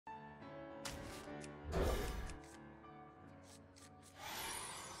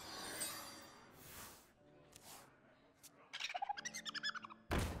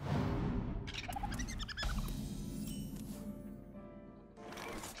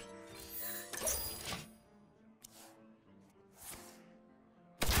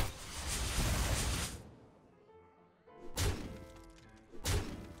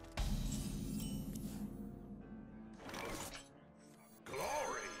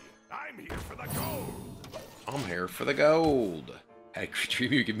here for the gold. I'm here for the gold. Had a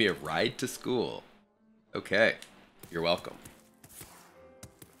dream you give me a ride to school. Okay, you're welcome.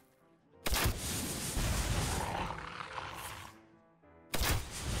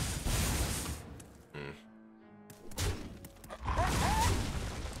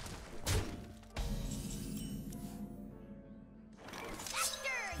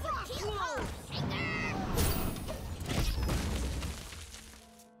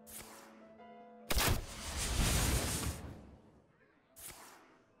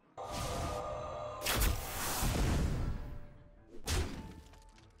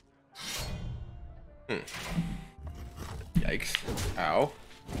 Yikes. Ow.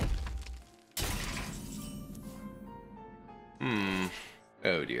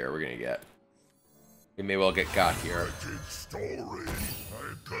 Oh dear, we're gonna get... We may well get got here. Story.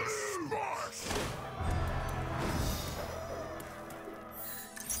 I could smash.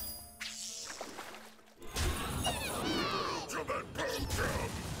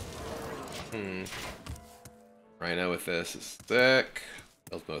 Rhino with this is sick.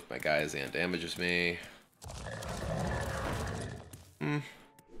 Kills both my guys and damages me.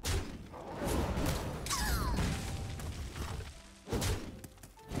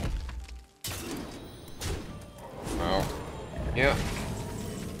 Oh. Yeah.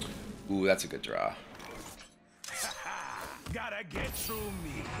 Ooh, that's a good draw. Gotta get through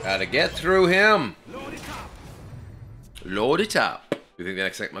me. Gotta get through him. Load it up. Load it up. Do you think the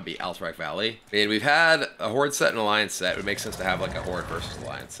next set might be Alterac Valley? I mean, we've had a Horde set and Alliance set. It would make sense to have like a Horde versus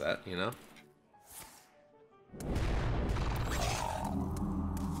Alliance set, you know?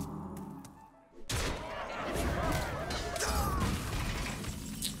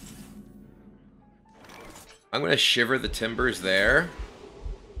 I'm gonna shiver the timbers there.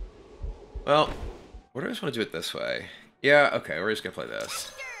 Well, what do I just want to do it this way? Yeah, okay, we're just gonna play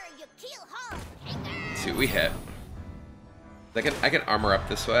this. Let's see what we hit. I can armor up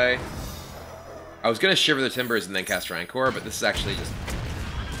this way. I was gonna shiver the timbers and then cast Rancor, but this is actually just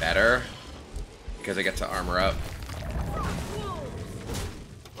better because I get to armor up.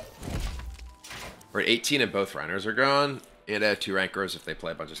 We're at 18 and both Rhinos are gone, and I have 2 Rancors if they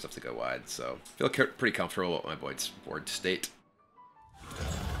play a bunch of stuff to go wide, so I feel pretty comfortable with my board state.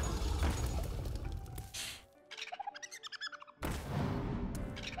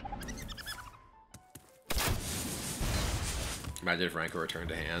 Imagine if Rancor returned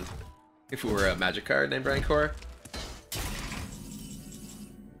to hand. If we were a magic card named Rancor.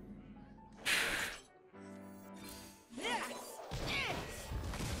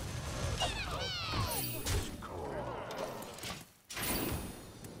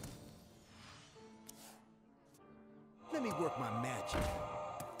 Let me work my magic.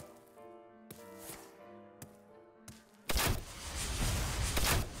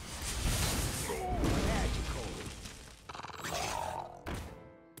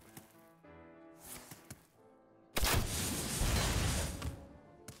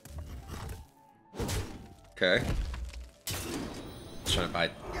 Okay. Just trying to buy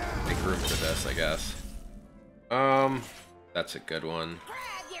big room for this, I guess. That's a good one. Grab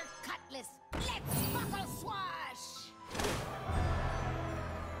your cutlass. Let's buckle swash.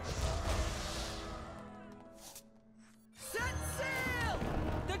 Set sail.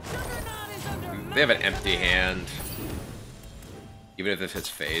 The juggernaut is under. They have an empty hand. Even if this hits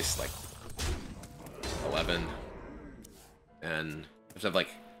face, like 11. And I have to have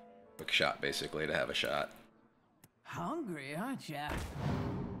like quick shot basically to have a shot. Hungry, aren't ya?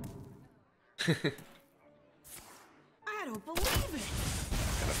 I don't believe it.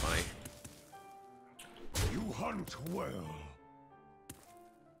 Kind of funny. You hunt well.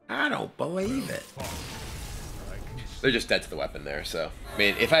 I don't believe it. They're just dead to the weapon there, so... I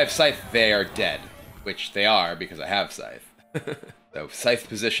mean, if I have Scythe, they are dead. Which they are, because I have Scythe. So, Scythe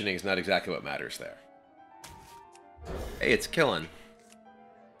positioning is not exactly what matters there. Hey, it's killing.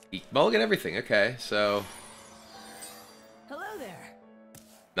 Mulligan everything, okay, so... Hello there.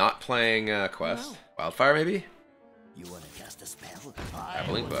 Not playing Quest. Hello. Wildfire, maybe? You want to cast a spell?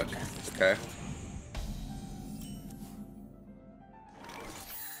 Babbling Book. Okay.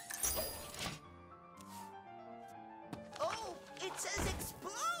 Oh, it says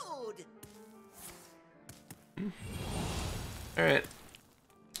explode. Alright.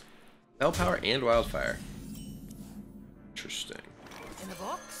 Spell Power and Wildfire. Interesting. In a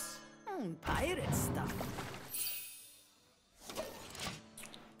box? Pirate stuff.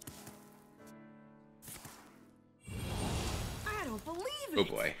 I don't believe it. Oh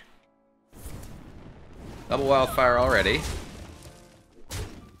boy. Double Wildfire already.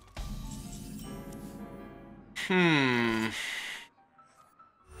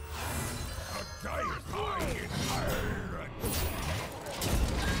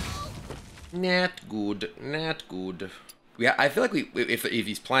 Not good. Not good. Yeah, I feel like if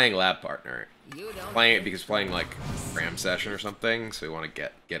he's playing lab partner, You don't playing it because playing like Ram session or something, so we want to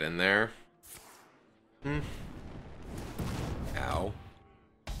get in there. Ow.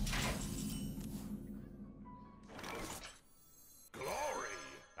 Glory!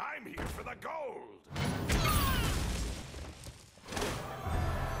 I'm here for the gold!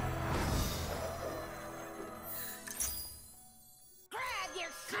 Grab your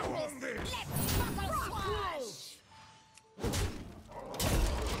Go on cutlass. this. Let's buckle swash.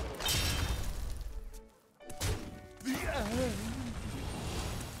 The end!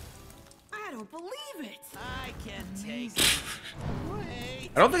 I don't believe it. I can take it. Wait.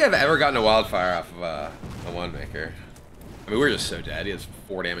 I don't think I've ever gotten a wildfire off of a one maker. I mean, we're just so dead. He has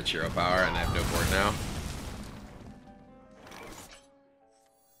 4 damage hero power, and I have no board now.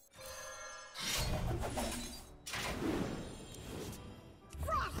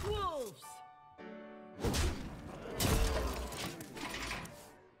 Frost wolves.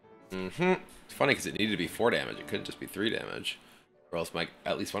 It's funny because it needed to be 4 damage. It couldn't just be 3 damage, or else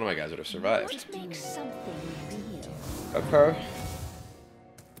at least one of my guys would have survived. Let's make something real. Okay.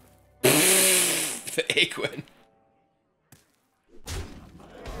 The Aquin.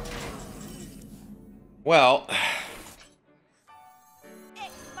 Well,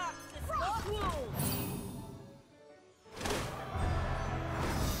 Frost wolves.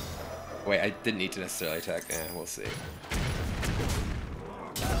 wait, I didn't need to necessarily attack. We'll see.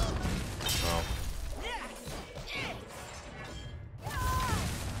 Oh.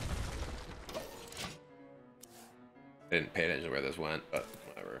 I didn't pay attention to where this went, but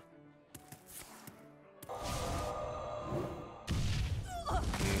whatever.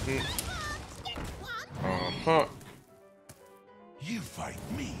 Uh-huh. You fight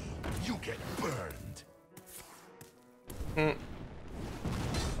me, you get burned.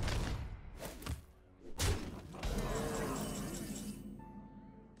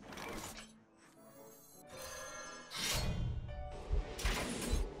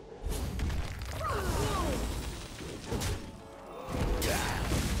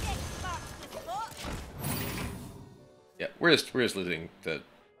 Yeah, we're just losing the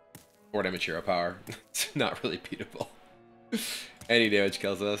 4 damage hero power. It's not really beatable. Any damage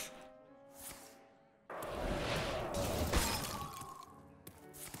kills us.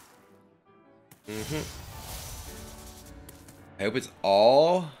 I hope it's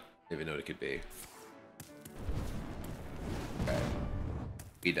all. I don't even know what it could be. Okay.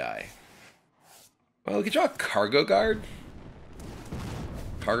 We die. Well, we could draw a cargo guard.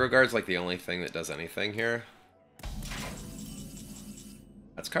 Cargo guard's like the only thing that does anything here.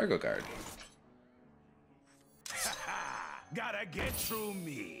 That's cargo guard. Gotta get through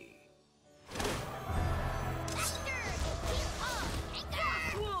me.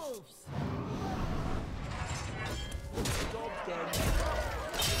 Wolves.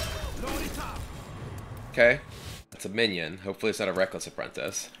 Load it up. Okay. That's a minion. Hopefully it's not a reckless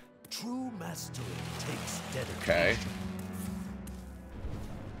apprentice. True mastery takes dedication. Okay.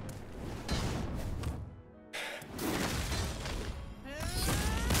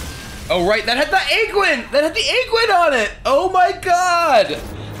 Oh, right, that had the Aguin! That had the Aguin on it! Oh my god!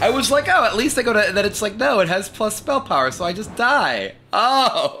 I was like, oh, at least I go to... Then it's like, no, it has plus spell power, so I just die.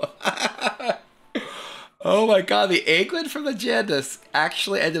 Oh! Oh my god, the Aguin from the Jandis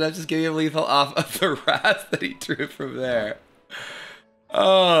actually ended up just giving him lethal off of the wrath that he drew from there.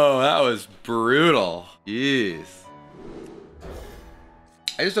 Oh, that was brutal. Jeez.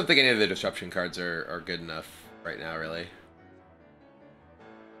 I just don't think any of the disruption cards are good enough right now, really.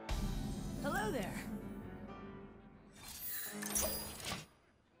 Hello there.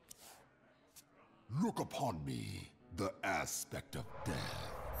 Look upon me, the aspect of death.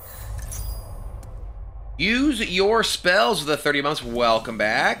 Use your spells with the 30 months. Welcome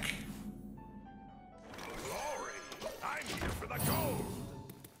back. Glory! I'm here for the gold.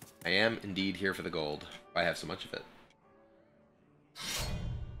 I am indeed here for the gold. I have so much of it.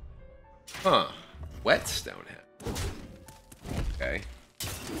 Huh. Whetstone head. Okay.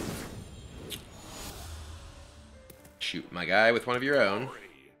 Shoot my guy with one of your own.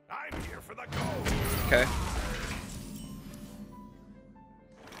 I'm here for the gold. Okay.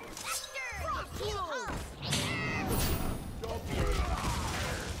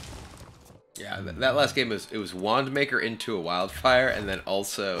 Yeah, that last game was Wand Maker into a Wildfire, and then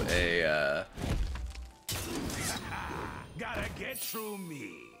also a Gotta get through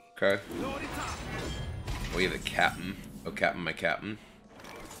me. okay. Load it up. We have a captain. Oh, captain, my captain.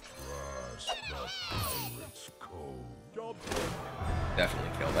 Trust the pirate's code. Job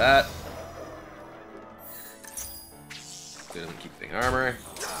Definitely kill that. Doesn't keep the armor.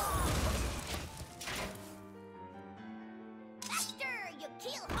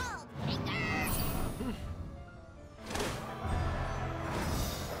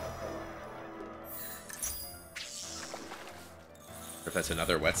 if that's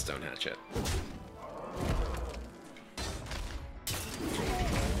another whetstone hatchet.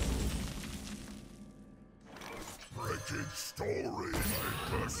 Breaking story.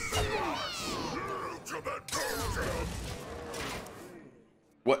 To the totem.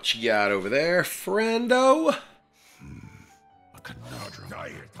 What you got over there, friendo? A conundrum.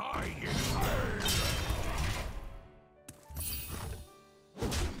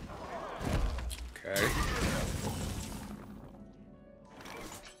 Okay.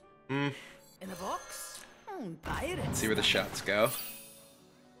 In a box? Pirates. See where the shots go.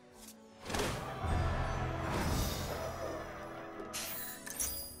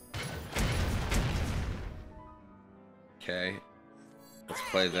 Okay. Let's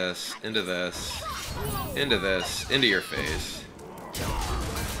play this, into this, into this, into your face.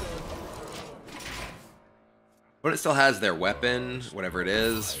 But it still has their weapon, whatever it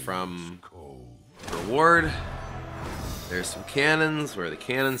is, from reward. There's some cannons. Where are the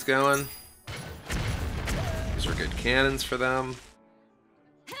cannons going? These are good cannons for them.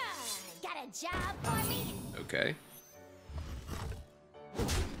 Got a job for me? Okay.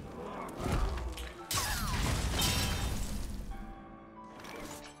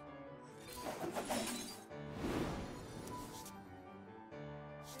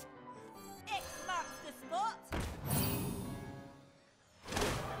 X marks the spot.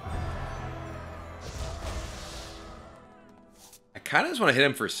 I kind of just want to hit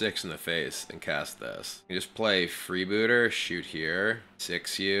him for 6 in the face and cast this. You just play freebooter, shoot here,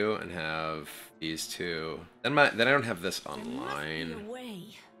 6 you, and have these two. Then I don't have this online.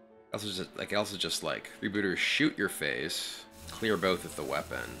 I also just like freebooter, shoot your face, clear both with the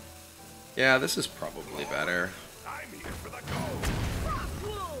weapon. Yeah, this is probably better. I'm here for the gold.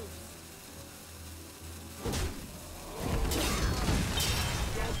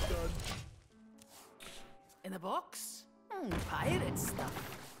 In a box? Pirate stuff.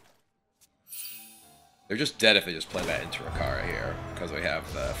 They're just dead if they just play that into Rakara here, because we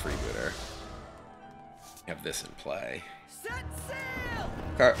have the freebooter. We have this in play. Set sail!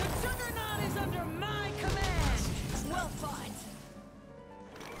 Okay. The Juggernaut is under my command! Well fought.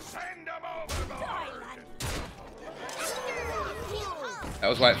 Send them overboard. That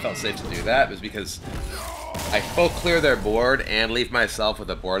was why it felt safe to do that, was because I full clear their board and leave myself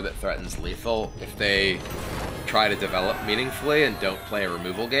with a board that threatens lethal if they try to develop meaningfully and don't play a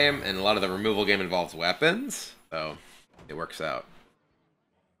removal game, and a lot of the removal game involves weapons, so it works out.